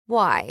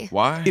Why?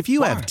 Why? If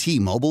you have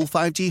T-Mobile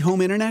 5G home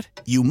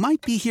internet, you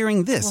might be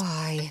hearing this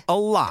Why? a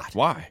lot.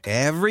 Why?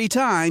 Every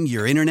time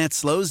your internet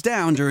slows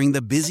down during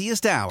the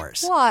busiest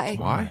hours. Why?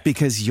 Why?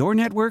 Because your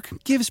network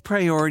gives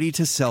priority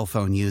to cell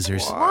phone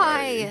users.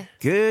 Why?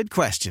 Good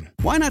question.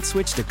 Why not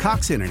switch to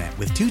Cox Internet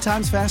with 2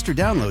 times faster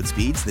download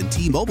speeds than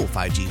T-Mobile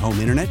 5G home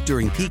internet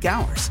during peak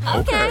hours?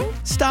 Okay.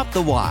 Stop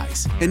the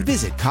whys and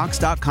visit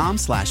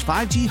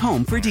cox.com/5G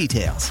home for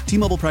details.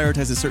 T-Mobile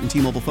prioritizes certain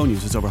T-Mobile phone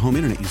users over home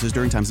internet users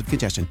during times of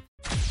congestion.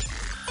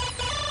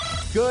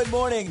 Good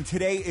morning.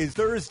 Today is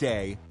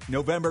Thursday,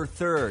 November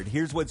 3rd.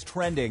 Here's what's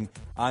trending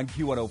on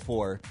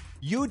Q104.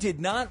 You did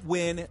not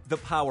win the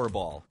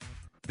Powerball.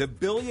 The $1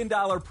 billion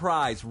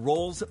prize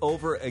rolls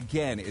over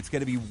again. It's going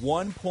to be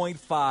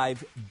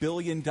 $1.5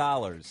 billion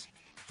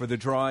for the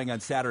drawing on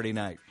Saturday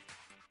night.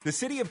 The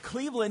city of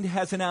Cleveland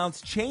has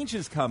announced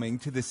changes coming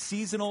to the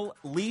seasonal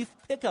leaf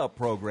pickup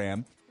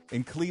program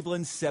in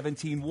Cleveland's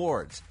 17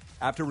 wards.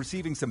 After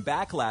receiving some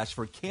backlash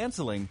for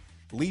canceling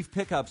leaf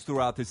pickups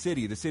throughout the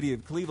city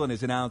of Cleveland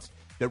has announced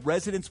that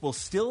residents will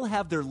still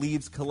have their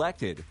leaves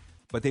collected,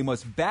 but they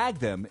must bag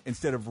them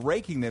instead of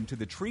raking them to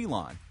the tree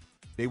lawn.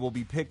 They will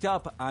be picked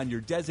up on your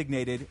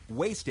designated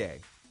waste day.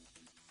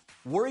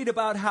 Worried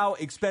about how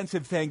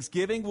expensive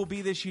Thanksgiving will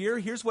be this year?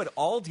 Here's what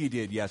Aldi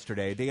did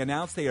yesterday. They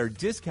announced they are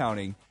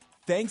discounting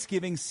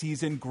Thanksgiving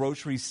season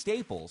grocery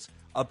staples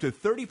up to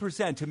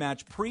 30% to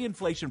match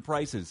pre-inflation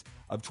prices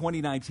of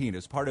 2019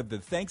 as part of the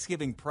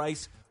Thanksgiving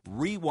Price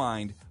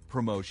Rewind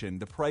promotion.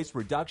 The price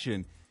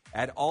reduction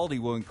at Aldi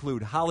will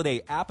include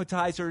holiday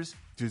appetizers,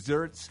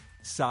 desserts,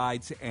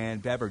 sides,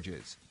 and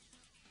beverages.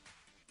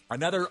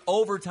 Another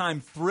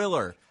overtime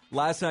thriller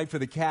last night for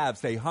the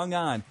Cavs. They hung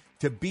on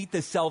to beat the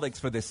Celtics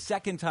for the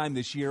second time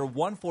this year,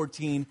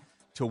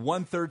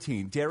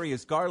 114-113.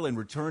 Darius Garland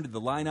returned to the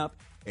lineup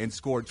and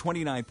scored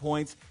 29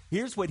 points.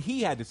 Here's what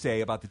he had to say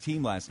about the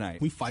team last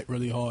night. We fight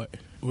really hard.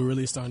 We're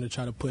really starting to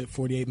try to put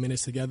 48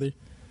 minutes together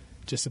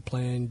just to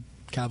playing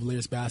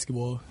Cavaliers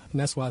basketball. And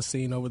that's why I've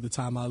seen over the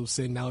time I was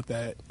sitting out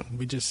that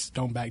we just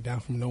don't back down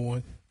from no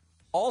one.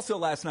 Also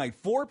last night,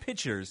 4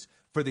 pitchers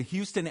for the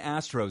Houston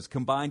Astros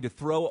combined to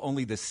throw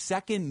only the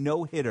second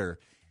no-hitter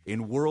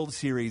in World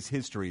Series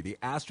history. The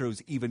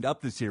Astros evened up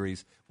the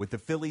series with the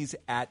Phillies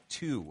at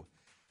 2.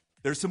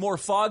 There's some more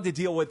fog to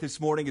deal with this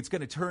morning. It's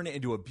going to turn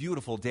into a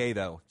beautiful day,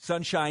 though.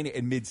 Sunshine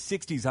and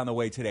mid-60s on the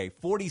way today.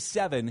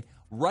 47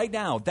 right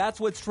now.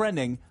 That's what's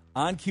trending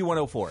on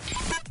Q104.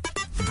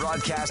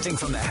 Broadcasting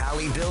from the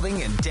Halley Building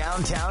in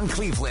downtown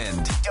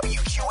Cleveland.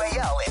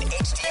 WQAL and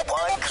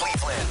HD1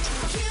 Cleveland.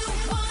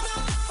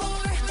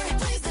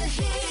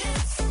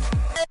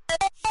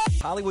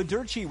 Hollywood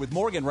Dirt Sheet with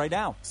Morgan right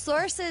now.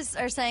 Sources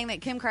are saying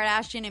that Kim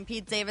Kardashian and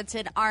Pete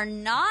Davidson are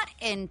not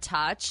in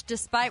touch,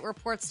 despite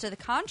reports to the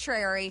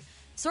contrary.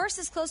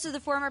 Sources close to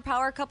the former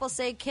power couple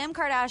say Kim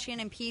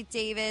Kardashian and Pete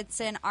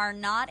Davidson are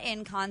not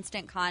in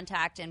constant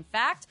contact. In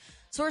fact,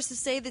 sources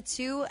say the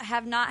two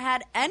have not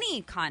had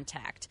any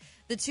contact.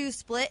 The two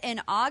split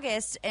in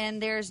August, and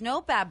there's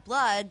no bad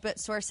blood, but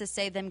sources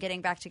say them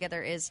getting back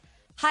together is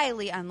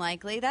highly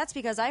unlikely. That's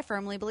because I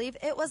firmly believe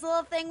it was a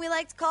little thing we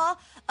like to call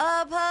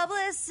a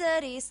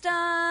publicity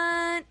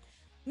stunt.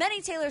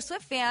 Many Taylor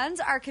Swift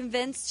fans are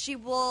convinced she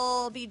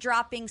will be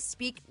dropping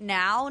Speak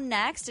Now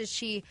next as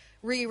she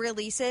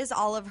re-releases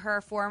all of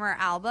her former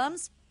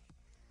albums.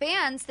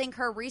 Fans think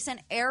her recent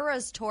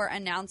Eras Tour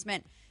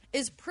announcement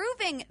is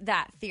proving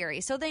that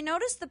theory. So they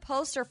noticed the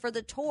poster for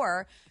the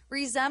tour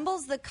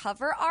resembles the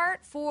cover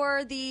art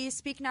for the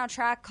Speak Now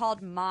track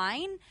called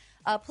Mine.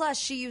 Plus,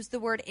 she used the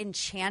word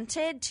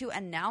Enchanted to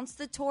announce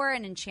the tour,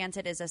 and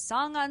Enchanted is a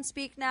song on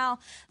Speak Now.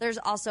 There's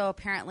also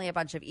apparently a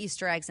bunch of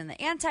Easter eggs in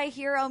the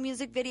Anti-Hero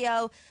music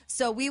video.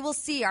 So we will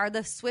see. Are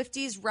the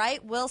Swifties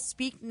right? Will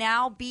Speak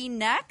Now be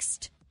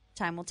next?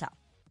 Time will tell.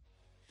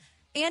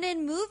 And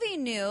in movie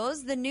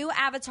news, the new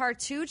Avatar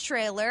 2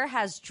 trailer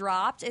has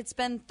dropped. It's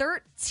been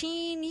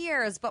 13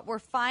 years, but we're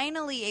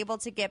finally able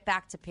to get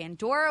back to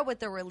Pandora with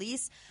the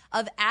release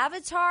of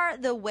Avatar: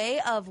 The Way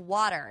of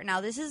Water.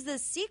 Now, this is the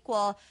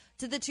sequel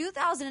to the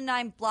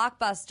 2009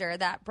 blockbuster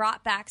that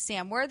brought back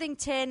Sam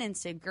Worthington and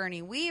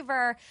Sigourney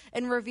Weaver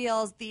and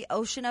reveals the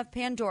ocean of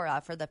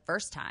Pandora for the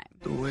first time.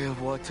 The way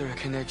of water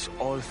connects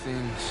all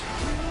things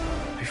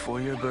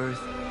before your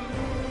birth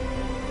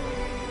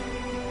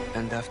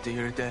and after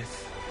your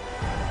death.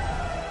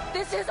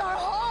 This is our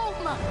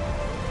home!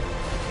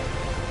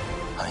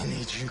 I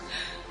need you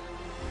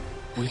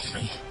with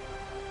me,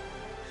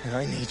 and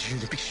I need you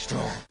to be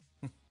strong.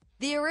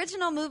 The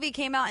original movie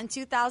came out in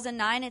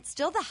 2009. It's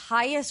still the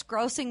highest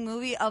grossing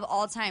movie of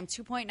all time,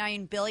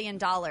 $2.9 billion,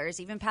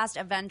 even past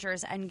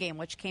Avengers Endgame,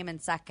 which came in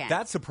second.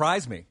 That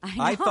surprised me.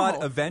 I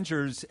thought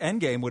Avengers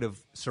Endgame would have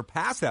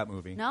surpassed that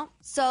movie. No.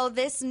 So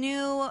this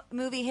new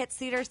movie hits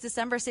theaters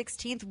December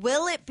 16th.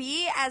 Will it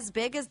be as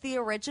big as the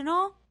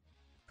original?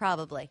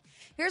 Probably.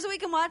 Here's what we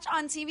can watch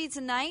on TV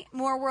tonight.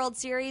 More World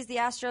Series, the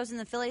Astros and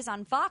the Phillies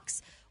on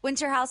Fox.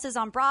 Winter House is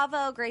on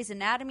Bravo. Grey's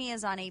Anatomy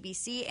is on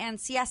ABC.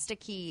 And Siesta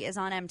Key is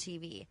on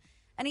MTV.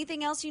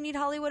 Anything else you need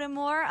Hollywood and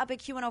more? Up at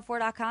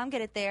Q104.com.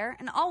 Get it there.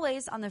 And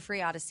always on the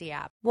free Odyssey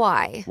app.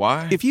 Why?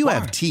 Why? If you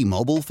have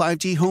T-Mobile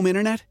 5G home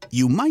internet,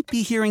 you might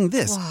be hearing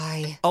this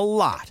Why? a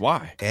lot.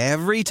 Why?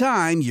 Every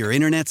time your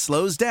internet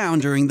slows down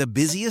during the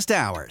busiest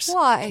hours.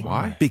 Why?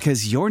 Why?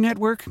 Because your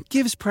network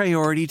gives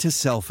priority to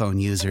cell phone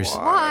users.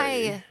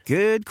 Why?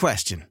 Good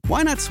question.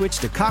 Why not switch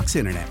to Cox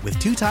Internet with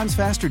 2 times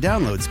faster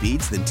download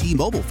speeds than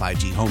T-Mobile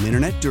 5G home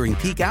internet during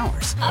peak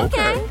hours?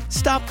 Okay.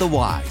 Stop the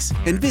whys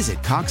and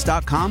visit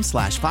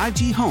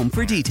cox.com/5G home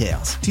for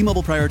details.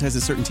 T-Mobile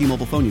prioritizes certain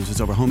T-Mobile phone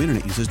users over home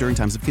internet users during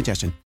times of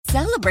congestion.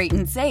 Celebrate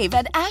and save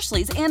at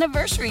Ashley's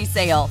Anniversary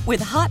Sale.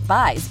 With Hot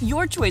Buys,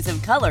 your choice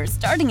of colors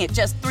starting at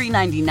just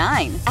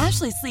 $3.99.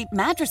 Ashley Sleep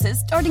mattresses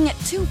starting at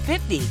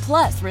 $2.50.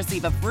 Plus,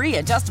 receive a free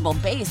adjustable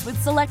base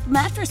with select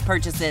mattress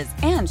purchases.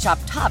 And shop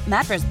top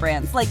mattress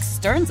brands like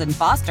Stearns &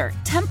 Foster,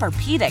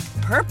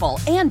 Tempur-Pedic, Purple,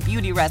 and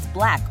Beautyrest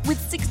Black with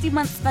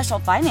 60-month special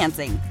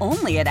financing.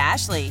 Only at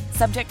Ashley.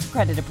 Subject to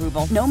credit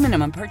approval. No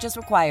minimum purchase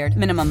required.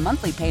 Minimum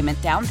monthly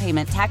payment, down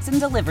payment, tax, and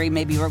delivery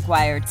may be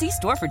required. See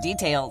store for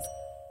details.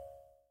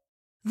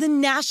 The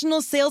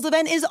national sales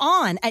event is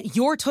on at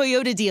your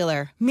Toyota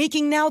dealer,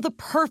 making now the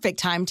perfect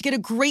time to get a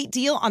great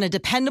deal on a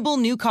dependable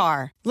new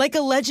car. Like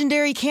a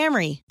legendary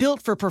Camry,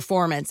 built for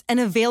performance and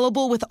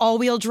available with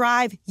all-wheel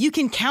drive, you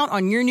can count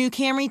on your new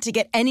Camry to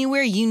get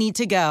anywhere you need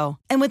to go.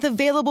 And with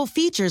available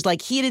features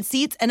like heated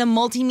seats and a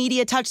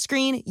multimedia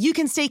touchscreen, you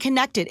can stay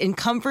connected in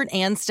comfort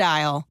and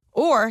style.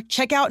 Or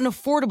check out an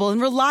affordable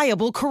and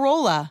reliable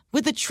Corolla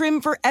with a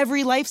trim for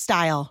every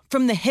lifestyle.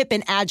 From the hip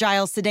and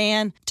agile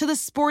sedan to the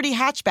sporty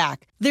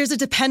hatchback, there's a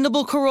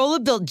dependable Corolla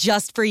built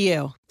just for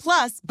you.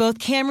 Plus, both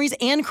Camrys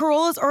and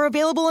Corollas are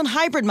available in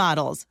hybrid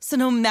models. So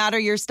no matter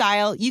your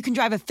style, you can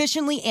drive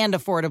efficiently and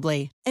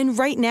affordably. And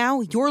right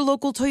now, your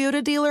local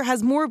Toyota dealer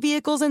has more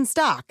vehicles in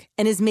stock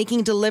and is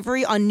making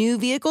delivery on new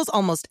vehicles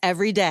almost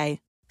every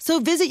day.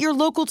 So visit your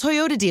local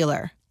Toyota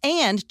dealer.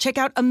 And check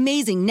out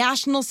amazing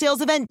national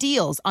sales event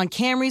deals on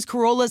Camrys,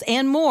 Corollas,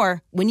 and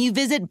more when you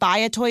visit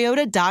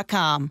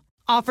buyatoyota.com.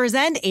 Offers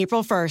end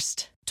April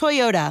 1st.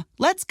 Toyota,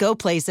 let's go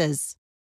places.